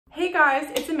Hey guys,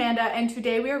 it's Amanda, and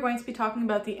today we are going to be talking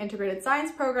about the Integrated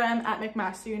Science program at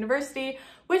McMaster University,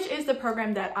 which is the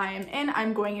program that I am in.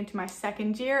 I'm going into my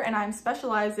second year and I'm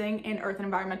specializing in Earth and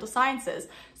Environmental Sciences.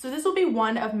 So this will be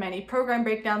one of many program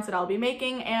breakdowns that I'll be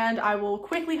making, and I will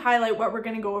quickly highlight what we're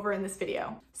going to go over in this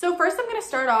video. So first I'm going to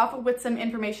start off with some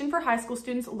information for high school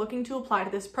students looking to apply to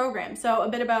this program. So a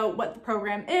bit about what the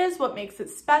program is, what makes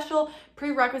it special,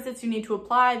 prerequisites you need to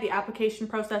apply, the application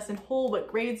process in whole, what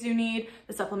grades you need,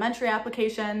 the supplementary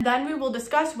application. Then we will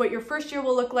discuss what your first year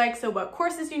will look like, so what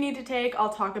courses you need to take.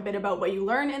 I'll talk a bit about what you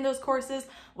learn in those courses,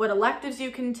 what electives you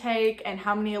can take, and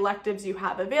how many electives you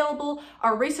have available,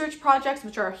 our research projects,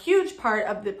 which are a huge part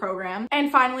of the program,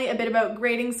 and finally a bit about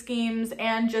grading schemes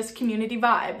and just community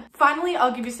vibe. Finally,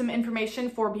 I'll give you some information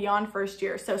for beyond first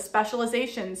year, so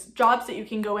specializations, jobs that you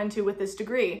can go into with this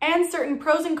degree, and certain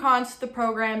pros and cons to the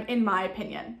program in my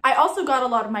opinion. I also got a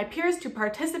lot of my peers to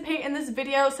participate in this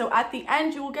video, so at the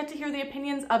end you will get to hear the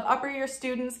opinions of upper year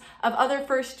students, of other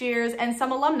first years, and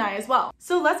some alumni as well.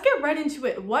 So let's get right into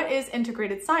it. What is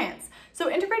Integrated Science? So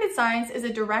Integrated Science is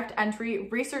a direct entry,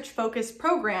 research-focused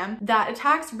program that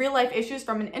attacks real-life issues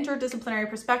from an interdisciplinary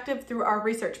perspective through our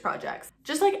research projects.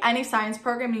 Just like any science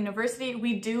program in university,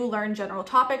 we do learn general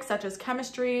topics such as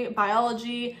chemistry,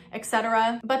 biology,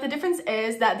 etc. But the difference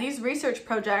is that these research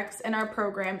projects in our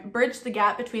program bridge the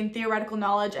gap between theoretical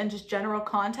knowledge and just general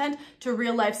content to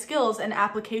real-life skills and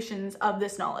applications of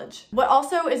this knowledge. What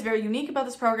also is very unique about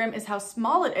this program is how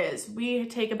small it is. We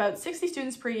take about 60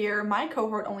 students per year. My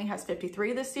cohort only has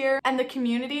 53 this year, and the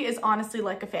community is honestly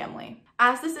like a family.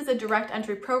 As this is a direct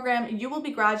entry program, you will be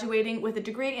graduating with a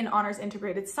degree in Honors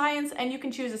Integrated Science, and you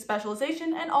can choose a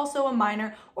specialization and also a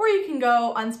minor, or you can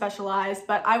go unspecialized,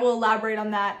 but I will elaborate on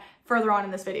that further on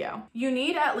in this video. You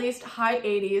need at least high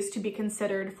 80s to be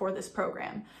considered for this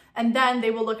program. And then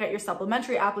they will look at your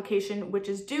supplementary application, which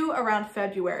is due around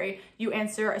February. You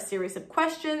answer a series of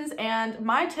questions, and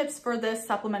my tips for this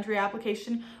supplementary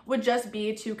application would just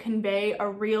be to convey a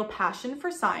real passion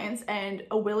for science and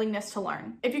a willingness to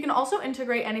learn. If you can also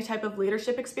integrate any type of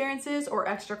leadership experiences or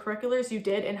extracurriculars you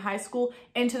did in high school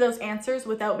into those answers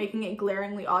without making it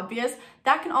glaringly obvious,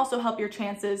 that can also help your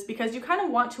chances, because you kind of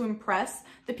want to impress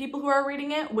the people who are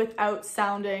reading it without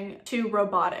sounding too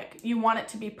robotic. You want it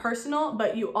to be personal,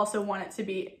 but you also want it to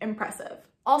be impressive.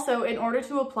 Also, in order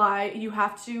to apply, you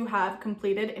have to have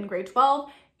completed in grade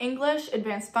 12 English,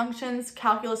 advanced functions,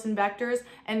 calculus and vectors,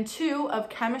 and 2 of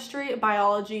chemistry,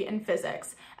 biology, and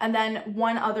physics. And then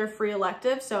 1 other free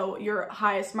elective, so your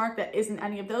highest mark that isn't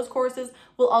any of those courses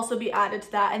will also be added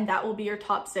to that, and that will be your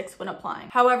top 6 when applying.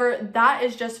 However, that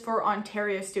is just for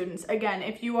Ontario students. Again,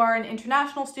 if you are an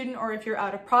international student or if you're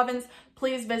out of province,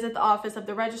 please visit the office of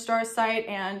the registrar's site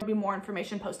and there'll be more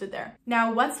information posted there.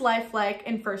 Now, what's life like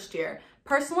in first year?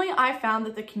 Personally, I found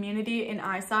that the community in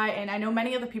ISI, and I know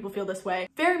many other people feel this way,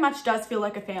 very much does feel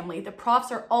like a family. The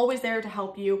profs are always there to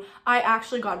help you. I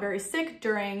actually got very sick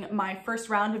during my first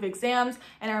round of exams,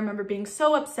 and I remember being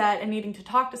so upset and needing to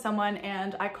talk to someone,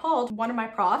 and I called one of my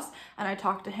profs and I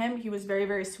talked to him. He was very,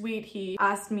 very sweet. He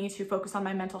asked me to focus on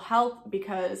my mental health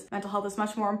because mental health is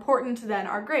much more important than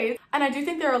our grades. And I do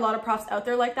think there are a lot of profs out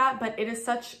there like that, but it is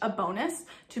such a bonus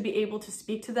to be able to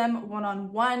speak to them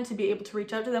one-on-one, to be able to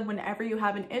reach out to them whenever you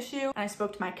have an issue. And I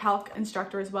spoke to my calc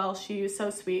instructor as well. She was so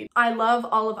sweet. I love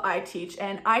all of iTeach,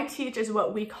 and iTeach is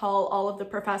what we call all of the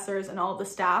professors and all of the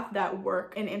staff that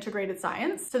work in integrated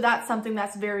science. So that's something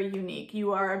that's very unique.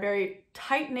 You are a very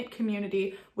tight-knit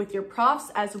community with your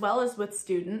profs as well as with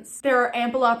students. There are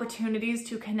ample opportunities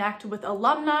to connect with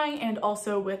alumni and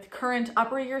also with current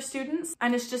upper year students,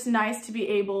 and it's just nice to be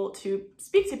able to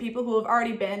speak to people who have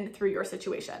already been through your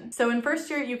situation. So in first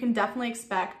year, you can definitely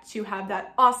expect to have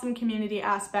that awesome community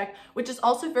aspect, which is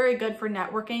also very good for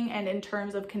networking and in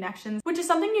terms of connections, which is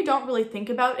something you don't really think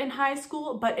about in high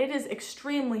school, but it is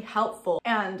extremely helpful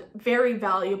and very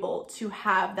valuable to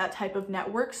have that type of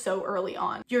network so early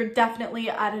on. You're definitely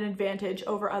at an advantage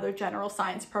over other general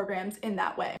science programs in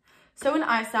that way. So in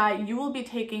ISI, you will be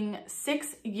taking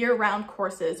 6 year-round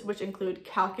courses, which include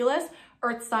calculus,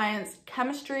 earth science,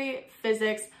 chemistry,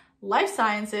 physics, life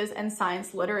sciences, and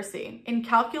science literacy. In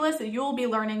calculus, you will be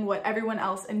learning what everyone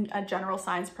else in a general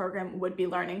science program would be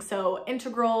learning. So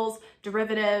integrals,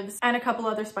 derivatives, and a couple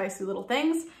other spicy little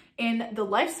things. In the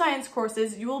life science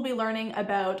courses, you will be learning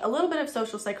about a little bit of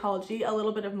social psychology, a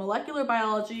little bit of molecular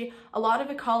biology, a lot of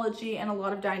ecology, and a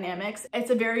lot of dynamics. It's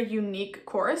a very unique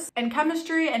course. In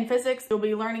chemistry and physics, you'll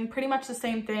be learning pretty much the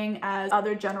same thing as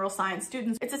other general science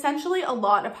students. It's essentially a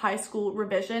lot of high school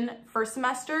revision first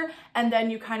semester, and then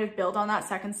you kind of build on that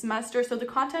second semester. So the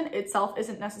content itself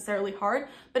isn't necessarily hard,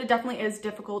 but it definitely is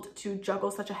difficult to juggle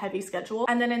such a heavy schedule.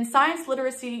 And then in science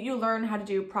literacy, you learn how to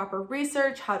do proper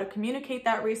research, how to communicate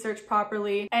that research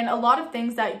properly, and a lot of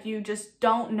things that you just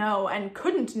don't know and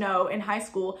couldn't know in high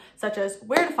school, such as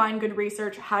where to find good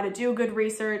research, how to do good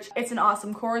research. It's an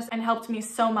awesome course and helped me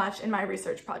so much in my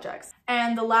research projects.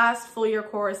 And the last full year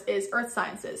course is Earth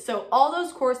Sciences. So all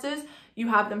those courses, you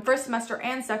have them first semester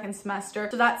and second semester.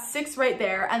 So that's 6 right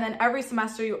there. And then every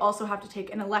semester you also have to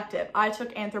take an elective. I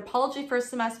took anthropology first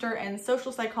semester and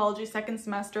social psychology second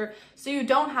semester. So you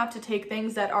don't have to take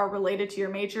things that are related to your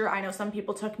major. I know some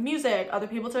people took music, other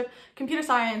people took computer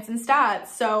science and stats.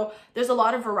 So there's a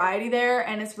lot of variety there,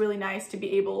 and it's really nice to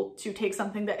be able to take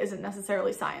something that isn't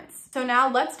necessarily science. So now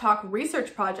let's talk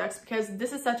research projects, because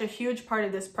this is such a huge part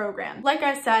of this program. Like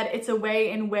I said, it's a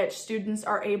way in which students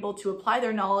are able to apply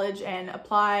their knowledge and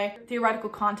apply theoretical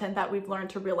content that we've learned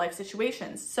to real life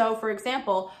situations. So for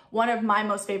example, one of my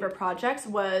most favorite projects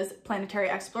was planetary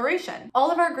exploration.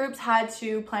 All of our groups had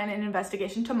to plan an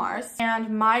investigation to Mars,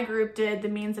 and my group did the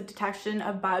means of detection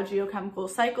of biogeochemical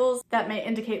cycles that may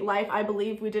indicate life. I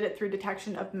believe we did it through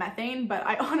detection of methane, but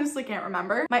I honestly can't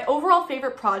remember. My overall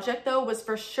favorite project though was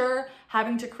for sure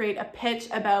having to create a pitch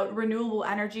about renewable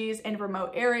energies in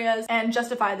remote areas and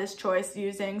justify this choice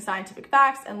using scientific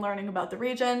facts and learning about the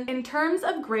region. In terms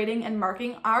of grading and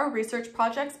marking, our research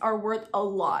projects are worth a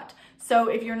lot. So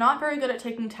if you're not very good at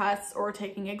taking tests or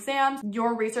taking exams,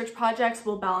 your research projects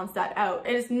will balance that out.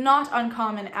 It is not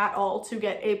uncommon at all to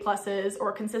get A+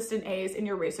 or consistent A's in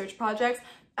your research projects,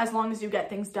 as long as you get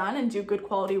things done and do good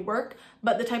quality work.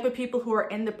 But the type of people who are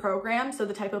in the program, so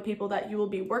the type of people that you will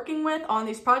be working with on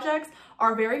these projects,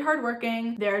 are very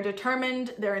hardworking, they're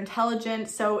determined, they're intelligent.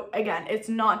 So again, it's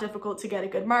not difficult to get a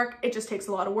good mark, it just takes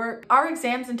a lot of work. Our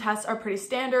exams and tests are pretty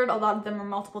standard, a lot of them are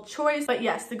multiple choice, but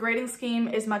yes, the grading scheme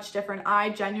is much different.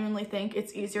 I genuinely think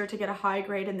it's easier to get a high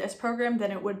grade in this program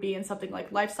than it would be in something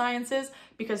like life sciences,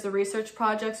 because the research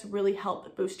projects really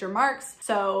help boost your marks.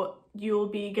 So you'll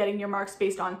be getting your marks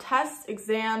based on tests,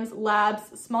 exams,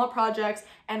 labs, small projects,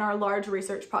 and our large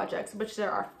research projects, which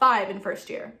there are 5 in first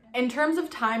year. In terms of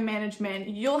time management,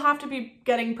 you'll have to be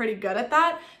getting pretty good at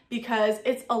that because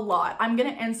it's a lot. I'm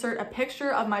gonna insert a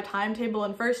picture of my timetable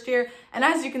in first year, and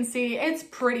as you can see, it's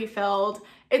pretty filled.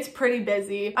 It's pretty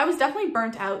busy. I was definitely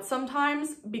burnt out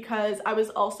sometimes because I was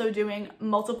also doing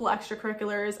multiple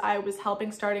extracurriculars. I was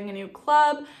helping starting a new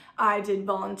club, I did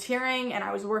volunteering, and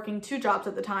I was working 2 jobs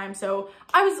at the time. So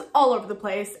I was all over the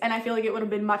place, and I feel like it would have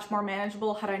been much more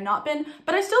manageable had I not been,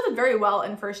 but I still did very well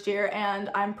in first year, and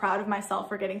I'm proud of myself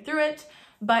for getting through it.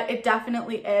 But it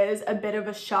definitely is a bit of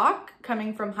a shock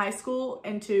coming from high school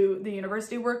into the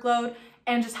university workload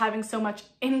and just having so much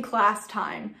in-class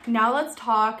time. Now let's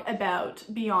talk about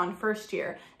beyond first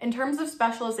year. In terms of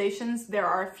specializations, there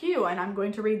are a few, and I'm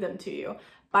going to read them to you.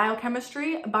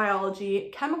 Biochemistry,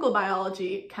 biology, chemical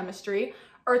biology, chemistry,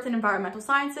 earth and environmental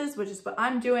sciences, which is what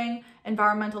I'm doing,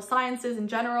 environmental sciences in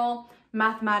general,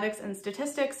 mathematics and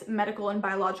statistics, medical and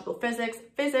biological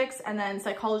physics, and then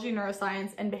psychology,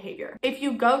 neuroscience, and behavior. If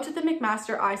you go to the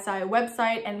McMaster ISI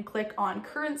website and click on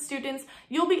current students,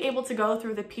 you'll be able to go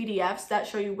through the PDFs that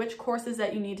show you which courses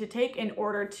that you need to take in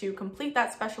order to complete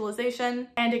that specialization,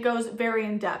 and it goes very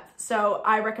in depth. So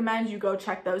I recommend you go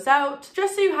check those out,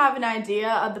 just so you have an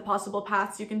idea of the possible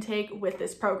paths you can take with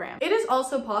this program. It is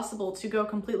also possible to go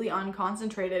completely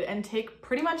unconcentrated and take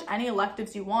pretty much any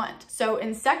electives you want. So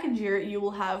in second year, you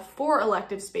will have 4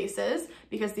 elective spaces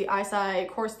because the ISI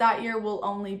course that year will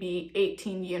only be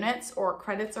 18 units or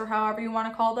credits or however you want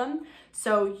to call them.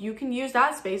 So you can use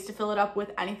that space to fill it up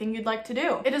with anything you'd like to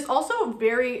do. It is also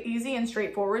very easy and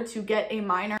straightforward to get a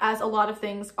minor, as a lot of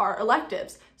things are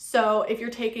electives. So if you're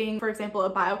taking, for example, a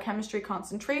biochemistry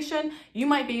concentration, you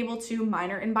might be able to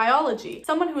minor in biology.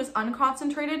 Someone who is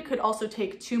unconcentrated could also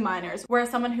take 2 minors, whereas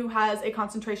someone who has a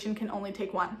concentration can only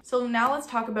take 1. So now let's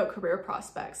talk about career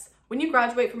prospects. When you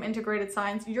graduate from integrated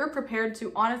science, you're prepared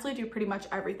to honestly do pretty much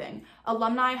everything.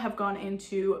 Alumni have gone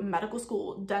into medical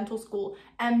school, dental school,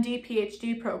 MD,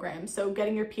 PhD programs, so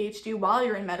getting your PhD while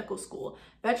you're in medical school,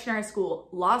 veterinary school,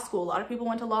 law school. A lot of people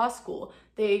went to law school.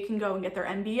 They can go and get their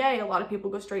MBA. A lot of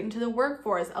people go straight into the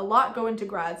workforce. A lot go into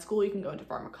grad school. You can go into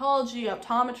pharmacology,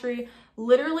 optometry,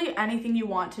 literally anything you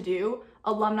want to do.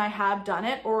 alumni have done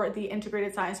it, or the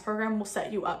integrated science program will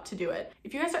set you up to do it.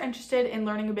 If you guys are interested in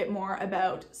learning a bit more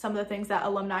about some of the things that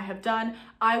alumni have done,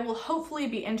 I will hopefully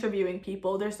be interviewing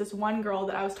people. There's this one girl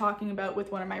that I was talking about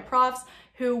with one of my profs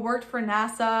who worked for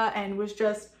NASA and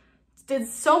did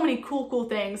so many cool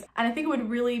things, and I think it would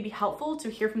really be helpful to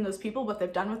hear from those people what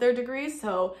they've done with their degrees.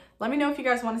 So let me know if you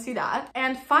guys want to see that.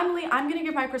 And finally, I'm going to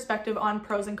give my perspective on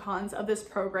pros and cons of this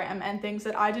program and things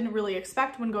that I didn't really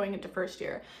expect when going into first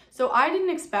year. So I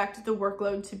didn't expect the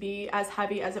workload to be as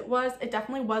heavy as it was. It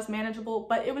definitely was manageable,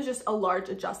 but it was just a large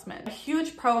adjustment. A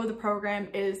huge pro of the program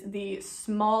is the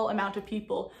small amount of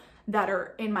people that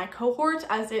are in my cohort,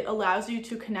 as it allows you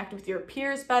to connect with your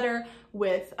peers better,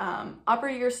 with upper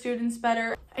year students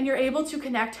better, and you're able to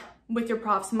connect with your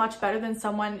profs much better than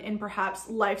someone in perhaps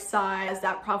life sci, as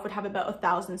that prof would have about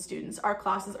 1,000 students. Our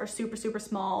classes are super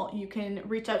small. You can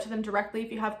reach out to them directly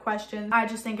if you have questions. I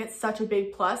just think it's such a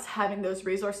big plus having those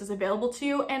resources available to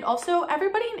you. And also,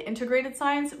 everybody in integrated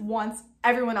science wants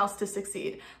everyone else to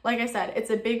succeed. Like I said, it's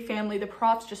a big family. The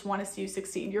profs just want to see you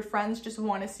succeed. Your friends just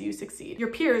want to see you succeed. Your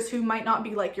peers, who might not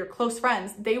be like your close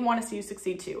friends, they want to see you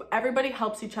succeed too. Everybody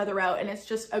helps each other out, and it's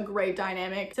just a great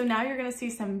dynamic. So now you're going to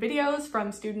see some videos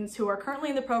from students who are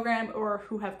currently in the program or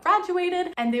who have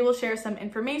graduated, and they will share some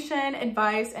information,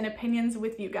 advice, and opinions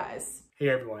with you guys. Hey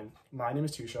everyone, my name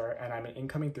is Tushar, and I'm an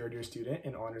incoming third-year student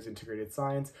in Honors Integrated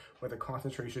Science with a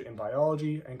concentration in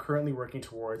biology, and currently working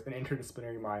towards an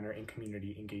interdisciplinary minor in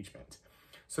community engagement.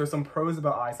 So some pros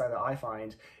about ISI that I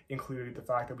find include the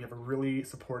fact that we have a really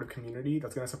supportive community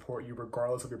that's going to support you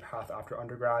regardless of your path after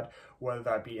undergrad, whether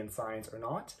that be in science or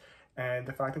not, and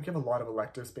the fact that we have a lot of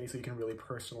elective space so you can really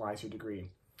personalize your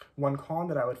degree. One con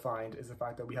that I would find is the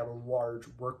fact that we have a large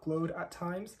workload at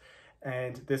times,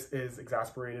 and this is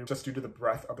exacerbated just due to the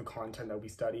breadth of the content that we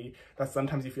study, that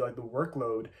sometimes you feel like the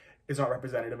workload is not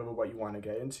representative of what you want to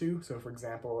get into. So for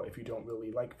example, if you don't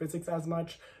really like physics as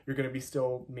much, you're going to be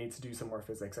still made to do some more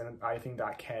physics, and I think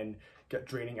that can get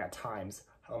draining at times.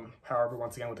 However,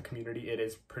 once again, with the community, it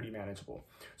is pretty manageable.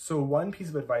 So one piece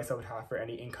of advice I would have for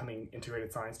any incoming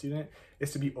integrated science student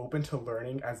is to be open to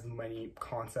learning as many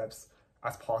concepts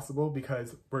as possible,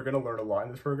 because we're going to learn a lot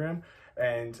in this program,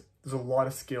 and there's a lot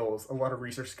of skills, a lot of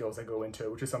research skills that go into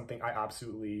it, which is something I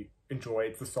absolutely enjoy.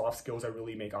 It's the soft skills that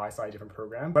really make ISI a different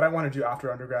program. What I want to do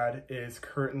after undergrad is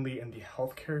currently in the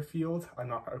healthcare field. I'm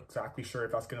not exactly sure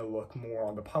if that's going to look more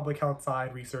on the public health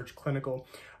side, research, clinical.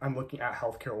 I'm looking at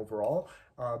healthcare overall,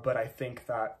 but I think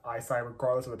that ISI,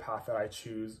 regardless of the path that I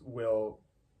choose, will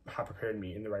have prepared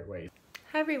me in the right way.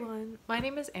 Hi everyone, my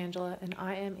name is Angela, and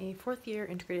I am a fourth-year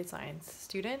integrated science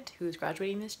student who is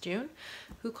graduating this June,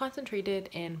 who concentrated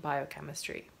in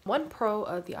biochemistry. One pro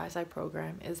of the ISI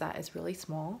program is that it's really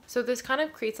small. So this kind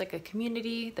of creates like a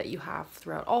community that you have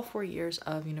throughout all 4 years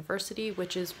of university,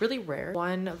 which is really rare.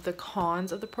 One of the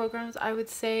cons of the programs, I would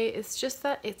say, is just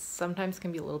that it sometimes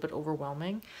can be a little bit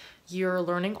overwhelming. You're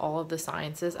learning all of the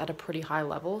sciences at a pretty high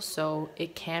level, so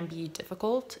it can be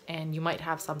difficult, and you might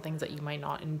have some things that you might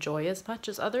not enjoy as much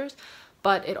as others,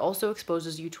 but it also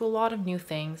exposes you to a lot of new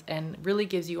things and really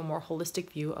gives you a more holistic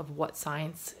view of what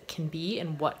science can be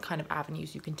and what kind of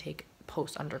avenues you can take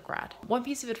post-undergrad. One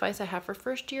piece of advice I have for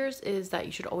first years is that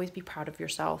you should always be proud of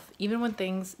yourself, even when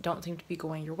things don't seem to be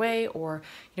going your way, or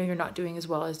you're not doing as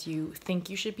well as you think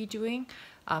you should be doing.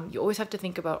 You always have to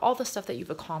think about all the stuff that you've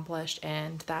accomplished,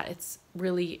 and that it's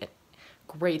really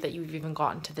great that you've even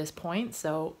gotten to this point.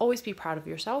 So always be proud of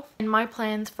yourself. And my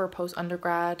plans for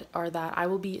post-undergrad are that I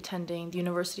will be attending the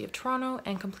University of Toronto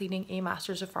and completing a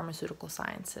Master's of Pharmaceutical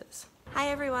Sciences. Hi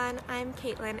everyone, I'm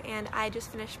Caitlin, and I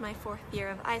just finished my 4th year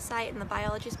of eyesight in the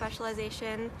biology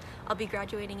specialization. I'll be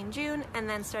graduating in June and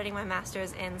then starting my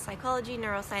master's in psychology,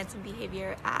 neuroscience, and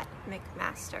behavior at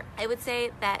McMaster. I would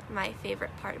say that my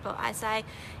favorite part about eyesight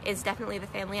is definitely the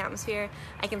family atmosphere.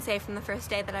 I can say from the first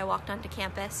day that I walked onto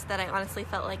campus that I honestly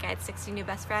felt like I had 60 new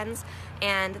best friends,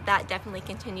 and that definitely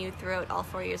continued throughout all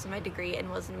 4 years of my degree and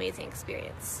was an amazing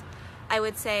experience. I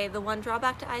would say the one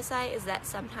drawback to ISI is that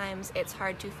sometimes it's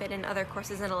hard to fit in other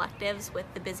courses and electives with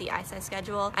the busy ISI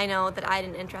schedule. I know that I had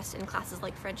an interest in classes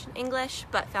like French and English,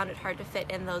 but found it hard to fit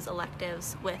in those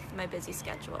electives with my busy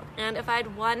schedule. And if I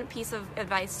had one piece of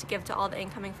advice to give to all the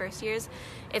incoming first years,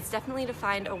 it's definitely to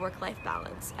find a work-life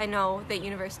balance. I know that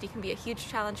university can be a huge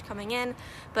challenge coming in,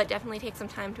 but definitely take some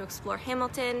time to explore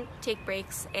Hamilton, take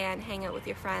breaks, and hang out with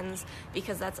your friends,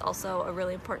 because that's also a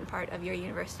really important part of your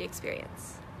university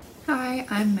experience. Hi,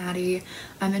 I'm Maddie.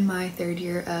 I'm in my third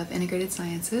year of integrated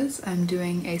sciences. I'm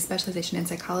doing a specialization in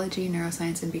psychology,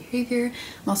 neuroscience, and behavior.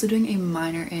 I'm also doing a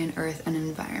minor in earth and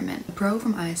environment. The pro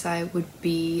from ISI would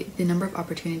be the number of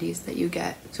opportunities that you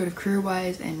get sort of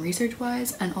career-wise and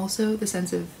research-wise, and also the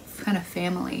sense of kind of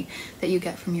family that you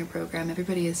get from your program.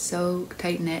 Everybody is so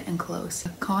tight-knit and close. A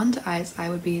con to ISI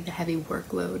would be the heavy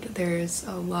workload. There's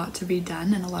a lot to be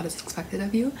done and a lot is expected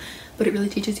of you, but it really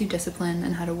teaches you discipline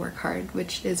and how to work hard,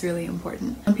 which is really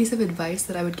important. One piece of advice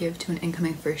that I would give to an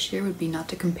incoming first year would be not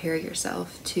to compare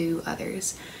yourself to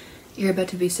others. You're about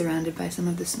to be surrounded by some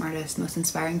of the smartest, most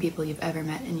inspiring people you've ever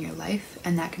met in your life,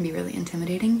 and that can be really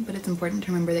intimidating, but it's important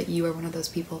to remember that you are one of those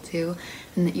people too,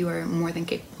 and that you are more than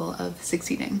capable of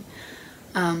succeeding.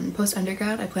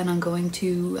 Post-undergrad, I plan on going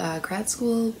to grad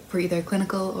school for either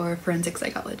clinical or forensic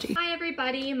psychology. Hi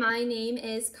everybody, my name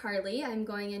is Carly. I'm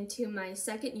going into my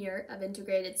second year of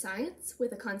integrated science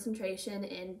with a concentration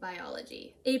in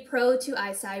biology. A pro to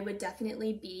ISI would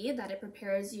definitely be that it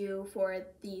prepares you for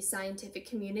the scientific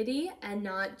community and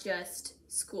not just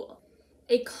school.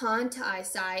 A con to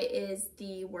ISI is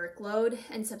the workload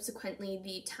and subsequently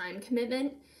the time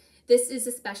commitment. This is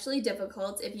especially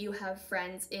difficult if you have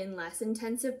friends in less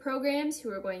intensive programs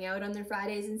who are going out on their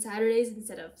Fridays and Saturdays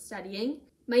instead of studying.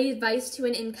 My advice to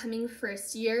an incoming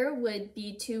first year would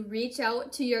be to reach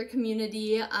out to your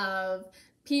community of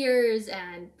peers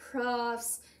and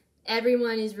profs.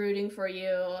 Everyone is rooting for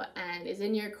you and is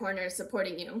in your corner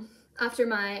supporting you. After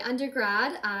my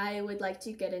undergrad, I would like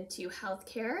to get into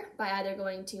healthcare by either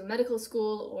going to medical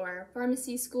school or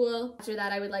pharmacy school. After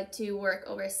that, I would like to work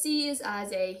overseas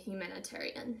as a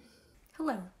humanitarian.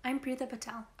 Hello, I'm Prutha,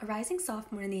 a rising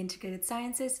sophomore in the Integrated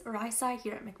Sciences, or ISI,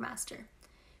 here at McMaster.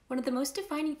 One of the most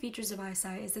defining features of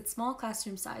ISI is its small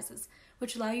classroom sizes,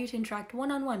 which allow you to interact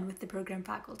one-on-one with the program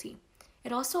faculty.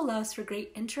 It also allows for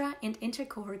great intra- and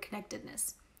inter-cohort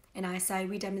connectedness. In ISI,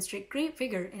 we demonstrate great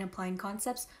vigor in applying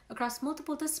concepts across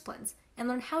multiple disciplines and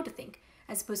learn how to think,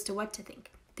 as opposed to what to think,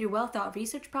 through well-thought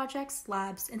research projects,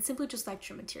 labs, and simply just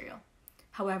lecture material.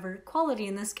 However, quality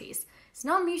in this case is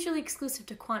not mutually exclusive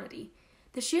to quantity.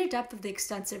 The sheer depth of the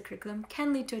extensive curriculum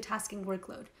can lead to a tasking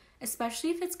workload,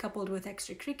 especially if it's coupled with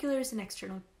extracurriculars and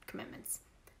external commitments.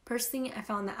 Personally, I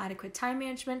found that adequate time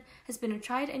management has been a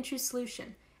tried and true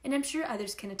solution, and I'm sure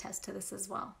others can attest to this as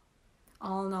well.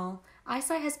 All in all,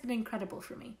 ISI has been incredible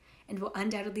for me and will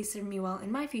undoubtedly serve me well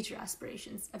in my future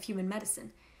aspirations of human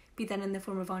medicine, be that in the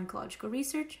form of oncological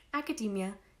research,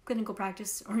 academia, clinical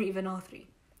practice, or even all three.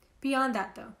 Beyond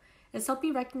that, though, it's helped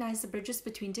me recognize the bridges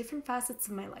between different facets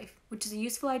of my life, which is a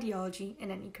useful ideology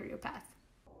in any career path.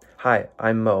 Hi,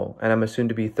 I'm Mo, and I'm a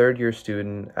soon-to-be third-year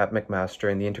student at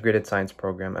McMaster in the Integrated Science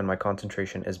program, and my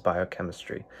concentration is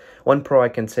biochemistry. One pro I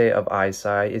can say of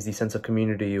ISI is the sense of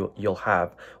community you'll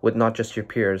have with not just your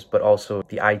peers, but also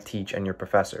the I teach and your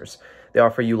professors. They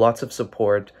offer you lots of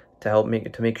support to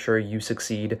make sure you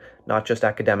succeed, not just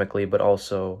academically, but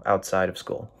also outside of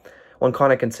school. One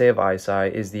con I can say of ISI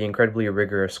is the incredibly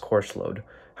rigorous course load.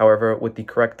 However, with the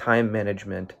correct time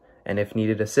management, and if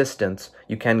needed assistance,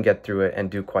 you can get through it and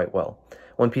do quite well.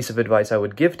 One piece of advice I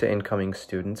would give to incoming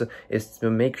students is to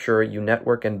make sure you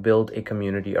network and build a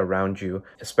community around you,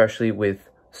 especially with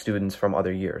students from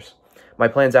other years. My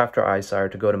plans after ISI are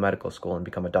to go to medical school and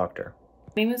become a doctor.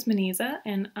 My name is Muneeza,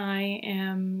 and I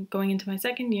am going into my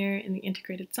second year in the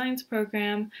Integrated Science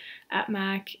program at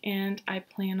Mac, and I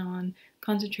plan on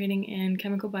concentrating in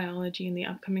chemical biology in the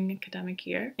upcoming academic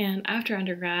year. And after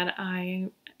undergrad,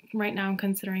 right now I'm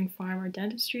considering pharma or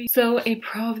dentistry. So a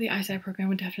pro of the ISI program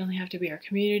would definitely have to be our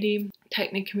community.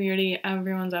 Tight-knit community,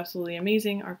 everyone's absolutely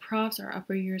amazing. Our profs, our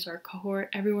upper years, our cohort,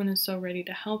 everyone is so ready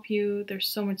to help you. There's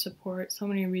so much support, so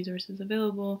many resources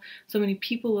available, so many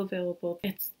people available.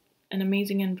 It's an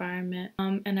amazing environment,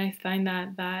 and I find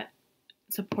that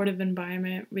supportive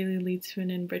environment really leads to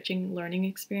an enriching learning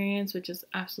experience, which is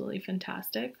absolutely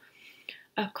fantastic.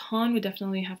 A con would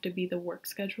definitely have to be the work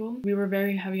schedule. We were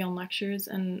very heavy on lectures,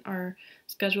 and our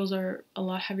schedules are a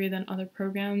lot heavier than other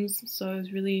programs, so it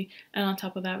was really, and on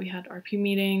top of that we had RP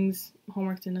meetings,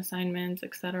 homeworks and assignments,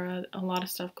 etc. A lot of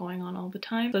stuff going on all the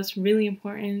time. So it's really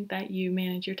important that you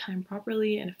manage your time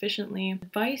properly and efficiently.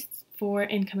 Advice for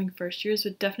incoming first years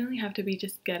would definitely have to be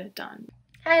just get it done.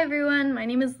 Hi everyone, my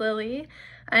name is Lily.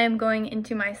 I am going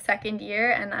into my second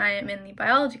year and I am in the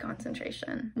biology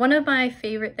concentration. One of my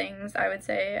favorite things I would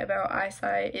say about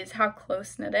ISI is how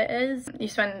close-knit it is. You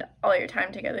spend all your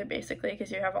time together basically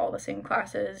because you have all the same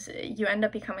classes. You end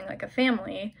up becoming like a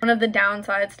family. One of the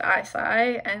downsides to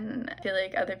ISI, and I feel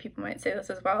like other people might say this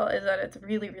as well, is that it's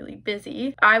really, really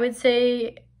busy. I would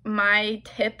say my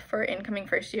tip for incoming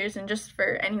first years and just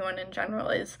for anyone in general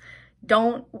is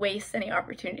don't waste any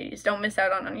opportunities. Don't miss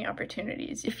out on any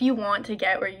opportunities. If you want to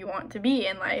get where you want to be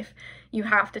in life, you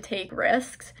have to take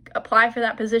risks. Apply for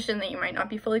that position that you might not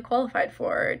be fully qualified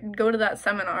for. Go to that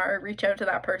seminar, reach out to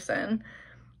that person.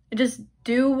 Just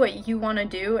do what you want to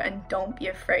do and don't be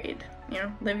afraid. You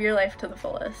know, live your life to the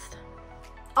fullest.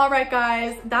 Alright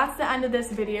guys, that's the end of this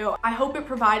video. I hope it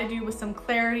provided you with some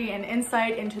clarity and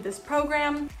insight into this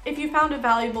program. If you found it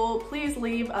valuable, please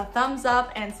leave a thumbs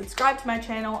up and subscribe to my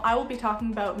channel. I will be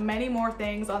talking about many more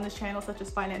things on this channel, such as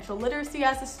financial literacy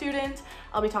as a student.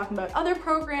 I'll be talking about other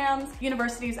programs,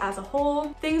 universities as a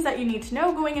whole, things that you need to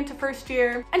know going into first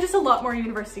year, and just a lot more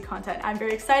university content. I'm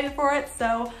very excited for it,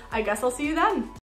 so I guess I'll see you then.